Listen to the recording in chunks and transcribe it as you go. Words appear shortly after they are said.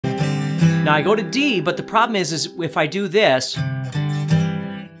Now I go to D, but the problem is if I do this,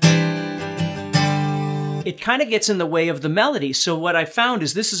 it kind of gets in the way of the melody. So what I found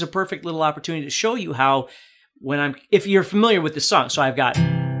is this is a perfect little opportunity to show you how if you're familiar with the song. So I've got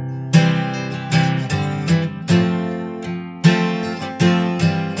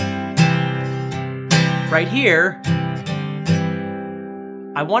right here,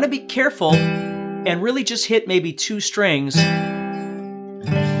 I want to be careful and really just hit maybe 2 strings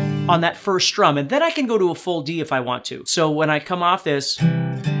on that first strum, and then I can go to a full D if I want to. So when I come off this, and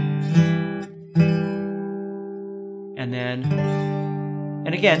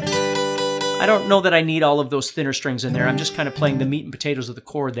again, I don't know that I need all of those thinner strings in there. I'm just kind of playing the meat and potatoes of the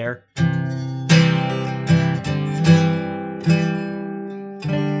chord there.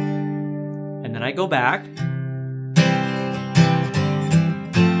 And then I go back.